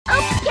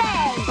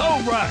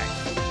All right.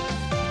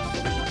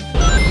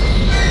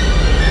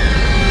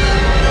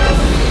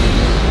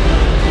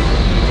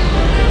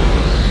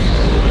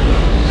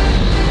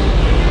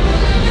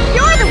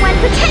 You're the one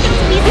pretending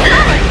to be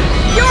smart.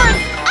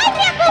 I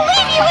can't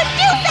believe you would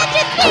do such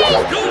a thing!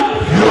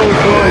 You're going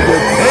to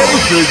pay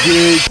for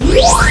this!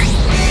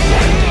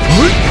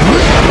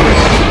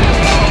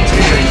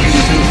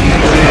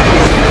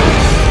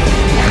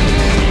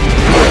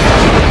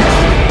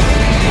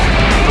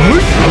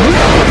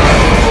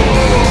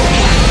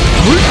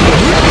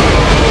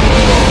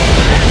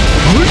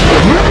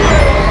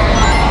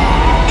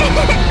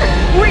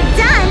 We're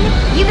done!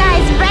 You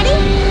guys ready?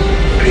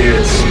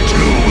 It's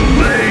too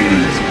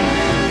late!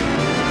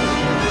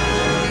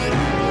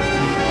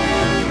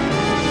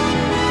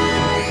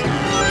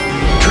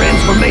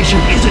 Transformation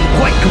isn't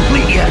quite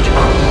complete yet.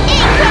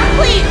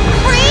 Incomplete,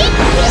 freak!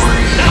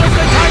 Now's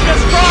the time to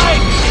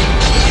strike!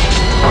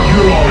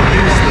 You're all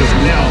useless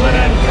now that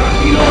I've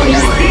copied all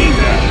your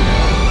data!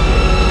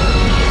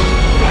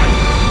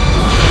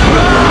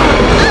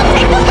 I'll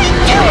take the hit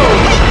too!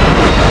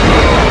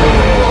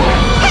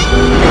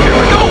 Here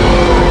we go!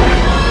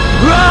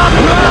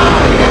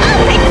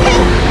 I'll take the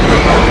hit!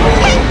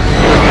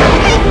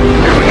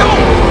 Here we go!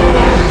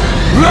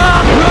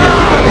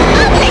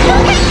 I'll take the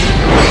hit!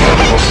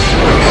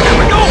 Here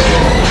we go!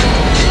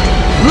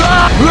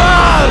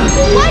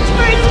 Watch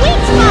for its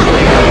weak spot!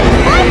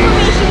 Fire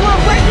formation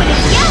won't work when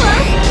it's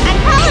yellow, and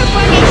color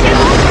formation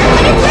won't work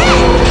when it's red!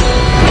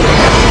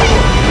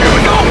 Here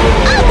we go!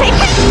 I'll take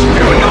it!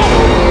 Here we go!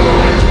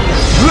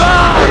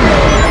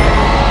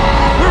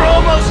 We're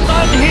almost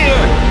done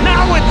here!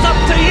 Now it's up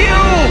to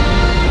you!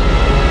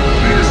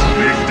 This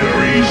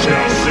victory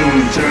shall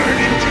soon turn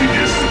into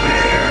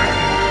despair!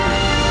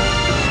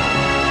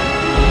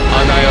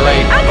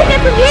 Annihilate! I'll take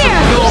it from here!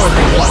 You're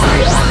the one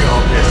behind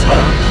all this,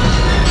 huh?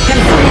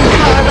 Consuming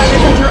power of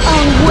others at your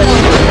own will!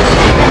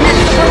 And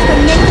that's supposed to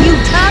make you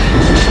tough?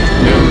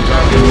 New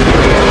target.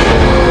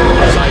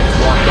 Sights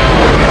locked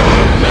on.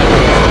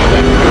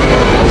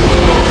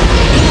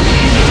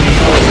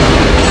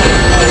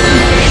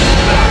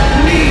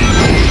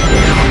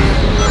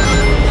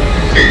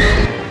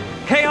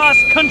 Chaos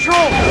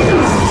control!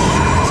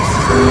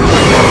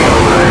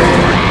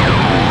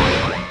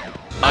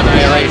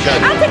 Annihilation!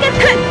 I'll take it!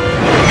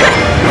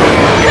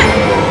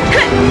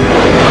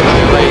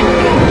 Annihilate!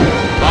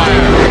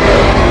 Fire!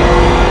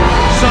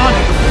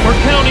 Sonic, we're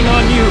counting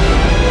on you!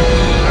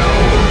 How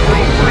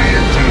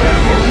appropriate to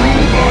have a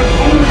robot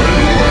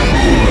overlord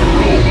rule a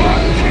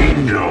robot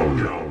kingdom!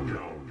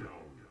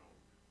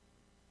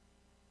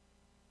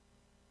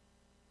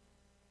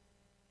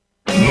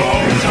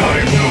 Long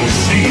time no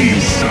see,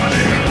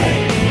 Sonic!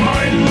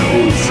 My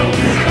loathsome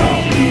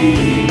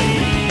copy!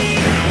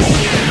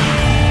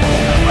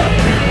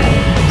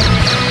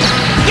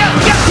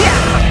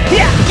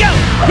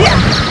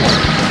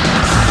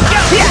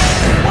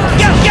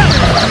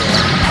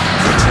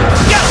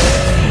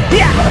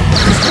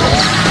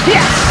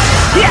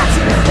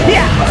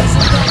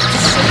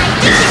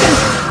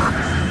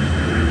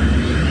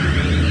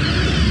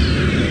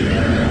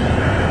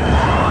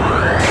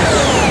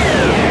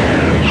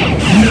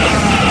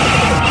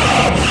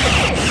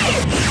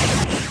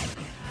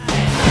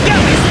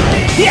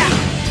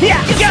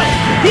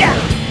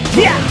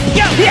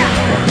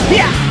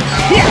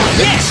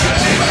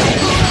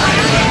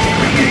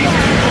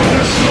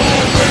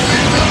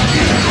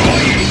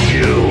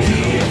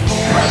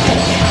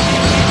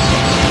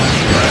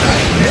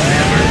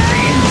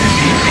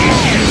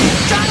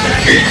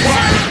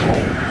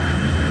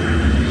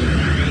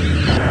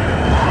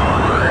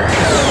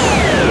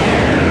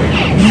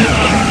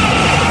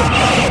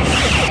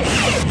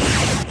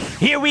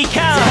 Here we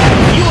come!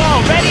 You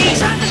all ready? Of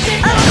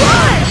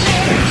course!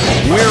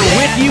 We're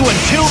with you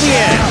until the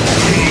end!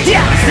 You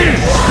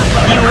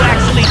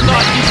actually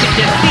thought you could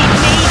defeat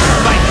me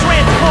by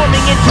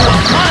transforming into a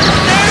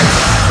monster?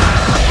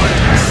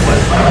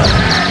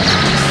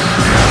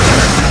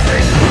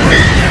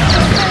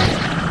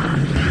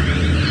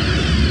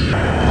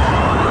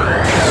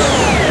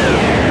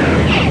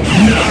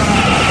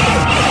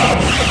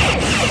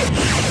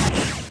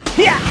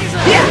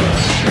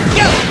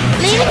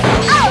 Leave it?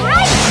 All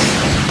right!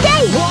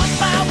 Dave!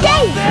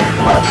 Dave!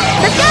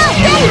 Let's go!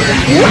 Dave!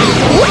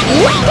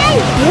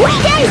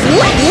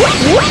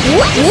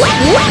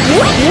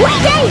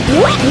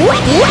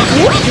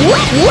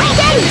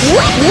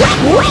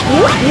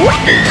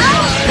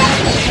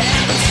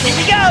 Here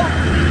we go!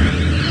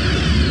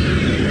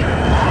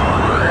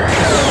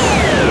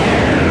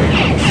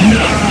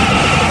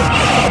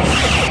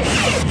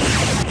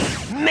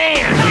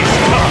 Man, he's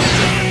tough!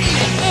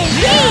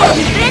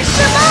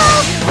 Invincible!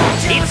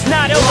 It's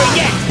not over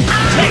yet!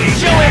 Let's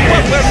show him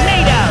what we're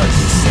made of!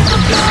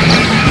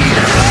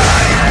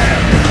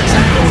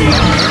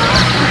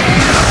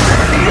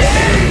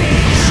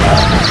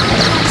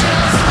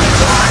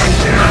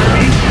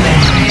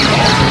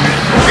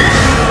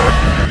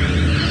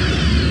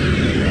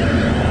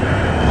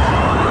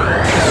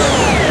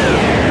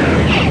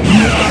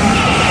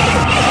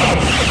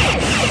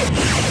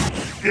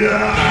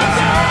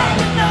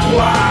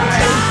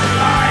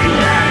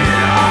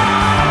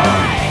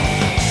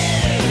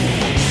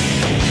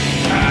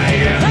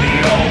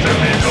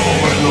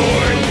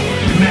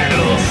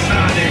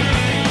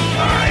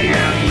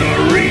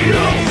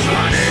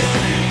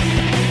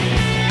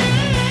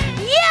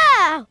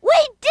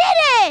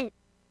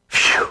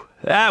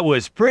 That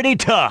was pretty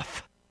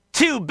tough.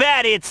 Too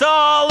bad it's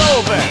all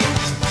over.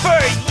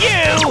 For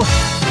you!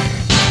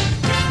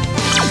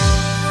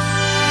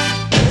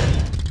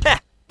 Heh,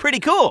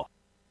 pretty cool.